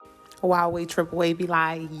Huawei Triple A be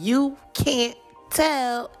like, you can't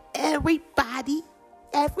tell everybody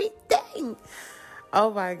everything.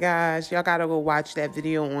 Oh my gosh, y'all gotta go watch that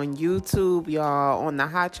video on YouTube, y'all, on the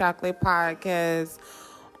Hot Chocolate Podcast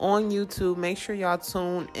on YouTube. Make sure y'all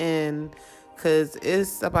tune in because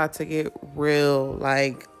it's about to get real.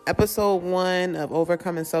 Like, episode 1 of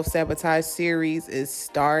Overcoming Self-Sabotage series is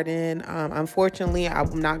starting. Unfortunately,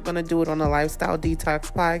 I'm not going to do it on the Lifestyle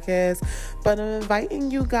Detox Podcast, but I'm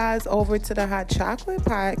inviting you guys over to the Hot Chocolate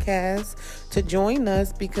Podcast to join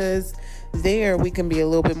us because there we can be a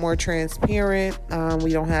little bit more transparent.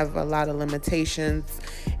 We don't have a lot of limitations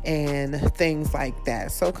and things like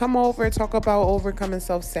that. So come over, talk about overcoming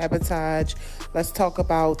self-sabotage. Let's talk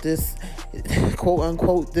about this, quote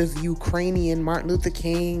unquote, this Ukrainian Martin Luther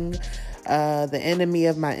King. The enemy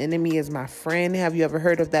of my enemy is my friend. Have you ever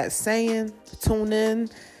heard of that saying? Tune in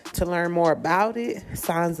to learn more about it.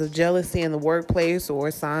 Signs of jealousy in the workplace,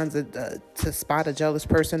 or signs of, to spot a jealous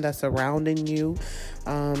person that's surrounding you.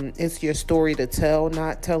 It's your story to tell,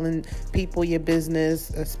 not telling people your business,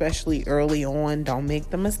 especially early on. Don't make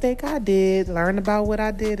the mistake I did. Learn about what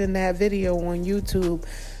I did in that video on YouTube.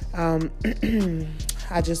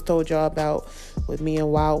 I just told y'all about with me and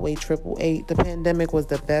Huawei Triple A. The pandemic was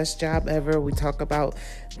the best job ever. We talk about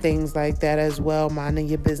things like that as well. Minding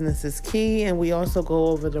your business is key. And we also go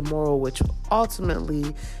over the moral, which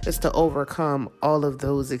ultimately is to overcome all of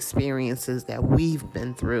those experiences that we've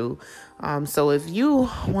been through. So if you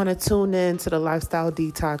want to tune in to the Lifestyle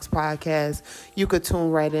Detox Podcast, you could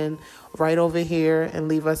tune right in, right over here, and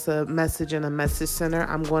leave us a message in a message center.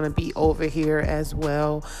 I'm going to be over here as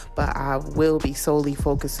well, but I will be solely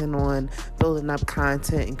focusing on building up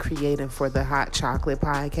content and creating for the Hot Chocolate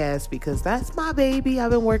Podcast because that's my baby.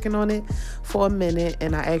 I've been working on it for a minute,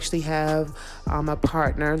 and I actually have a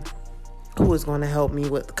partner who is going to help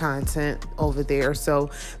me with the content over there.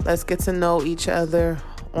 So let's get to know each other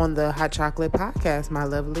on the Hot Chocolate Podcast, my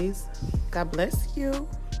lovelies. God bless you.